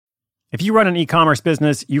If you run an e-commerce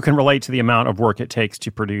business, you can relate to the amount of work it takes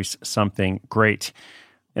to produce something great.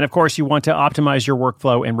 And of course, you want to optimize your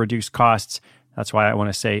workflow and reduce costs. That's why I want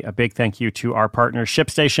to say a big thank you to our partner,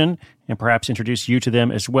 ShipStation, and perhaps introduce you to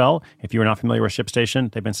them as well. If you are not familiar with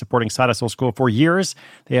ShipStation, they've been supporting Side Hustle School for years.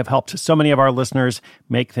 They have helped so many of our listeners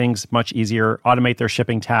make things much easier, automate their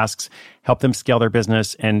shipping tasks, help them scale their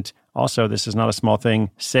business, and also, this is not a small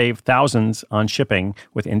thing, save thousands on shipping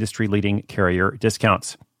with industry-leading carrier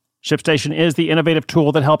discounts. ShipStation is the innovative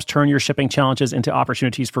tool that helps turn your shipping challenges into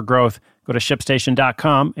opportunities for growth. Go to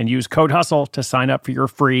ShipStation.com and use code HUSTLE to sign up for your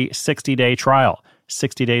free 60-day trial.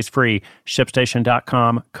 60 days free.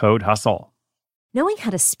 ShipStation.com, code HUSTLE. Knowing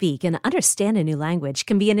how to speak and understand a new language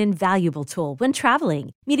can be an invaluable tool when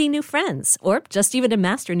traveling, meeting new friends, or just even to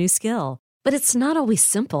master a new skill. But it's not always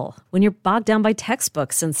simple when you're bogged down by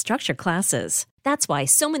textbooks and structured classes. That's why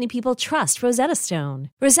so many people trust Rosetta Stone.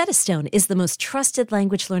 Rosetta Stone is the most trusted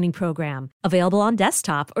language learning program, available on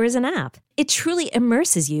desktop or as an app. It truly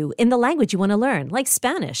immerses you in the language you want to learn, like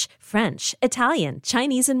Spanish, French, Italian,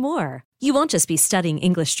 Chinese, and more. You won't just be studying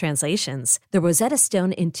English translations. The Rosetta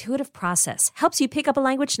Stone intuitive process helps you pick up a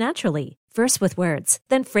language naturally, first with words,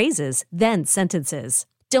 then phrases, then sentences.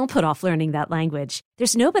 Don't put off learning that language.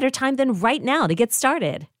 There's no better time than right now to get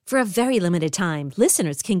started. For a very limited time,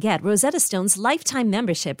 listeners can get Rosetta Stone's lifetime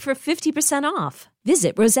membership for 50% off.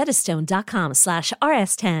 Visit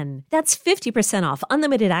rosettastone.com/rs10. That's 50% off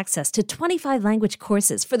unlimited access to 25 language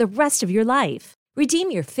courses for the rest of your life. Redeem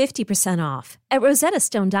your 50% off at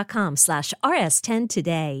rosettastone.com/rs10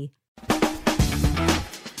 today.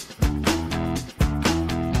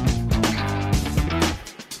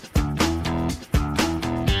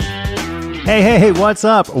 Hey, what's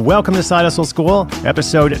up? Welcome to Side Hustle School,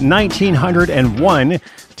 episode 1901.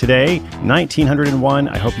 Today, 1901.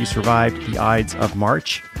 I hope you survived the Ides of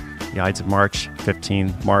March. The Ides of March,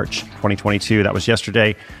 15 March 2022. That was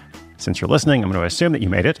yesterday. Since you're listening, I'm going to assume that you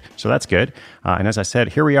made it, so that's good. And as I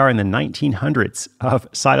said, here we are in the 1900s of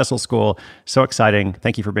Side Hustle School. So exciting.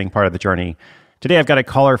 Thank you for being part of the journey. Today, I've got a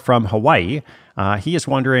caller from Hawaii. He is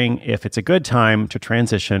wondering if it's a good time to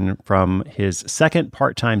transition from his second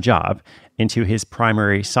part-time job into his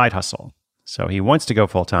primary side hustle. So he wants to go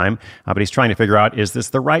full-time, but he's trying to figure out, is this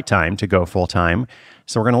the right time to go full-time?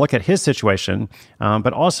 So we're going to look at his situation,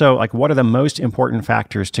 but also like what are the most important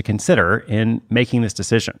factors to consider in making this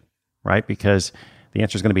decision, right? Because the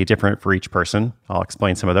answer is going to be different for each person. I'll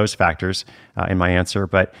explain some of those factors in my answer,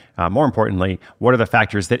 but more importantly, what are the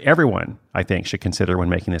factors that everyone, I think, should consider when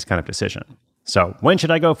making this kind of decision? So when should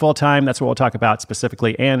I go full-time? That's what we'll talk about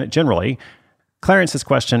specifically and generally. Clarence's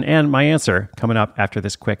question and my answer coming up after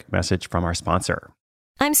this quick message from our sponsor.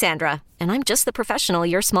 I'm Sandra, and I'm just the professional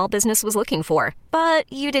your small business was looking for.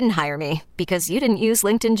 But you didn't hire me because you didn't use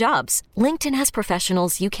LinkedIn Jobs. LinkedIn has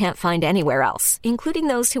professionals you can't find anywhere else, including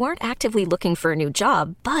those who aren't actively looking for a new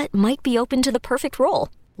job, but might be open to the perfect role,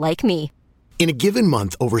 like me. In a given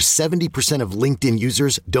month, over 70% of LinkedIn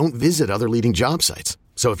users don't visit other leading job sites.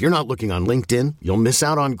 So if you're not looking on LinkedIn, you'll miss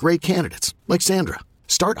out on great candidates like Sandra.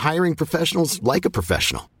 Start hiring professionals like a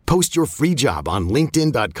professional. Post your free job on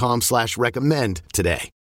linkedin.com/recommend today.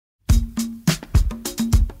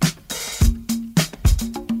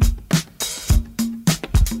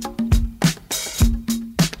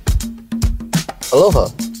 Aloha,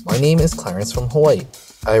 my name is Clarence from Hawaii.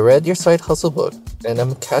 I read your side hustle book and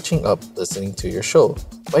I'm catching up listening to your show.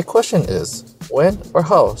 My question is, when or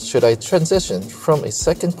how should I transition from a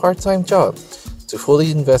second part-time job to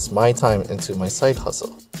fully invest my time into my side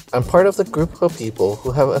hustle? I'm part of the group of people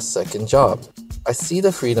who have a second job. I see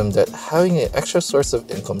the freedom that having an extra source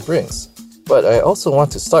of income brings, but I also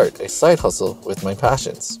want to start a side hustle with my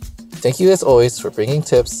passions. Thank you as always for bringing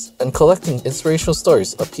tips and collecting inspirational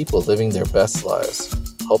stories of people living their best lives.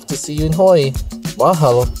 Hope to see you in Hawaii.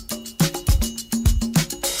 Mahalo.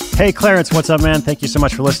 Hey, Clarence, what's up, man? Thank you so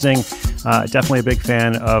much for listening. Definitely a big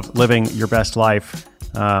fan of living your best life.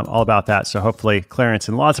 All about that. So hopefully Clarence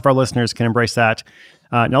and lots of our listeners can embrace that.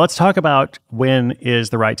 Now let's talk about when is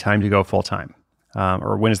the right time to go full-time,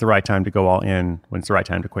 or when is the right time to go all in, when's the right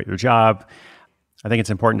time to quit your job. I think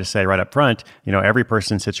it's important to say right up front, every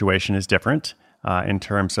person's situation is different in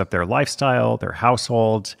terms of their lifestyle, their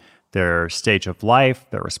household, their stage of life,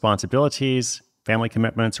 their responsibilities, family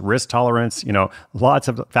commitments, risk tolerance, lots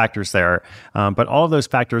of factors there. But all of those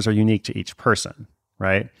factors are unique to each person,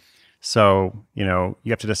 right? So, you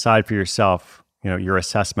have to decide for yourself your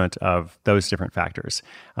assessment of those different factors.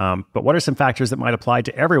 But what are some factors that might apply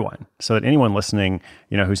to everyone, so that anyone listening,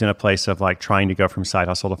 who's in a place of like trying to go from side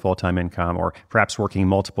hustle to full-time income, or perhaps working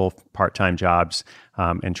multiple part-time jobs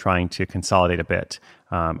and trying to consolidate a bit,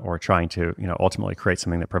 or trying to, ultimately create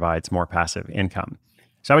something that provides more passive income.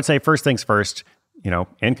 So I would say first things first,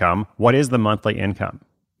 income. What is the monthly income?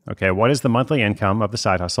 Okay, what is the monthly income of the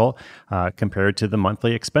side hustle compared to the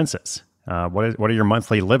monthly expenses? What are your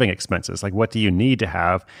monthly living expenses? Like, what do you need to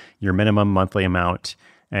have your minimum monthly amount,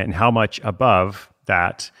 and how much above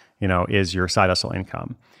that, is your side hustle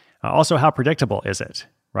income? Also, how predictable is it,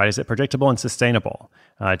 right? Is it predictable and sustainable?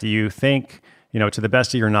 Do you think, to the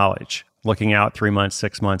best of your knowledge, looking out 3 months,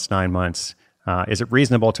 6 months, 9 months, is it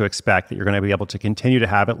reasonable to expect that you're going to be able to continue to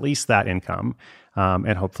have at least that income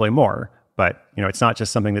and hopefully more? But, it's not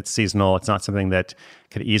just something that's seasonal. It's not something that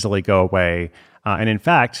could easily go away. And in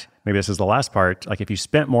fact, maybe this is the last part, like if you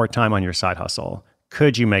spent more time on your side hustle,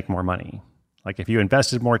 could you make more money? Like if you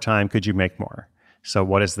invested more time, could you make more? So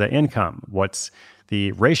what is the income? What's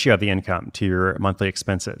the ratio of the income to your monthly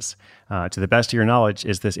expenses? To the best of your knowledge,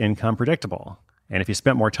 is this income predictable? And if you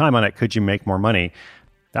spent more time on it, could you make more money?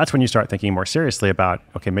 That's when you start thinking more seriously about,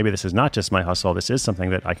 okay, maybe this is not just my hustle. This is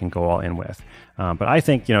something that I can go all in with. But I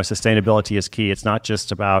think, sustainability is key. It's not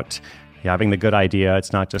just about having the good idea.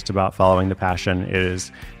 It's not just about following the passion. It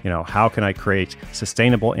is, how can I create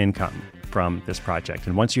sustainable income from this project?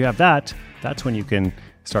 And once you have that, that's when you can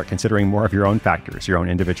start considering more of your own factors, your own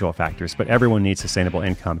individual factors. But everyone needs sustainable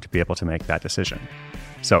income to be able to make that decision.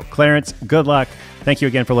 So, Clarence, good luck. Thank you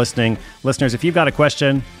again for listening. Listeners, if you've got a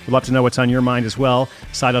question, we'd love to know what's on your mind as well.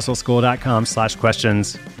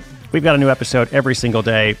 SideHustleSchool.com/questions. We've got a new episode every single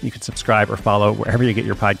day. You can subscribe or follow wherever you get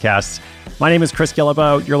your podcasts. My name is Chris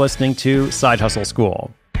Guillebeau. You're listening to Side Hustle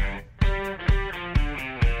School.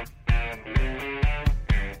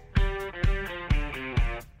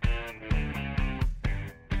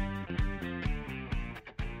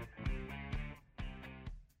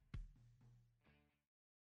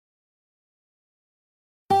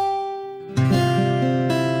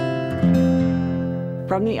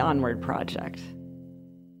 From the Onward Project.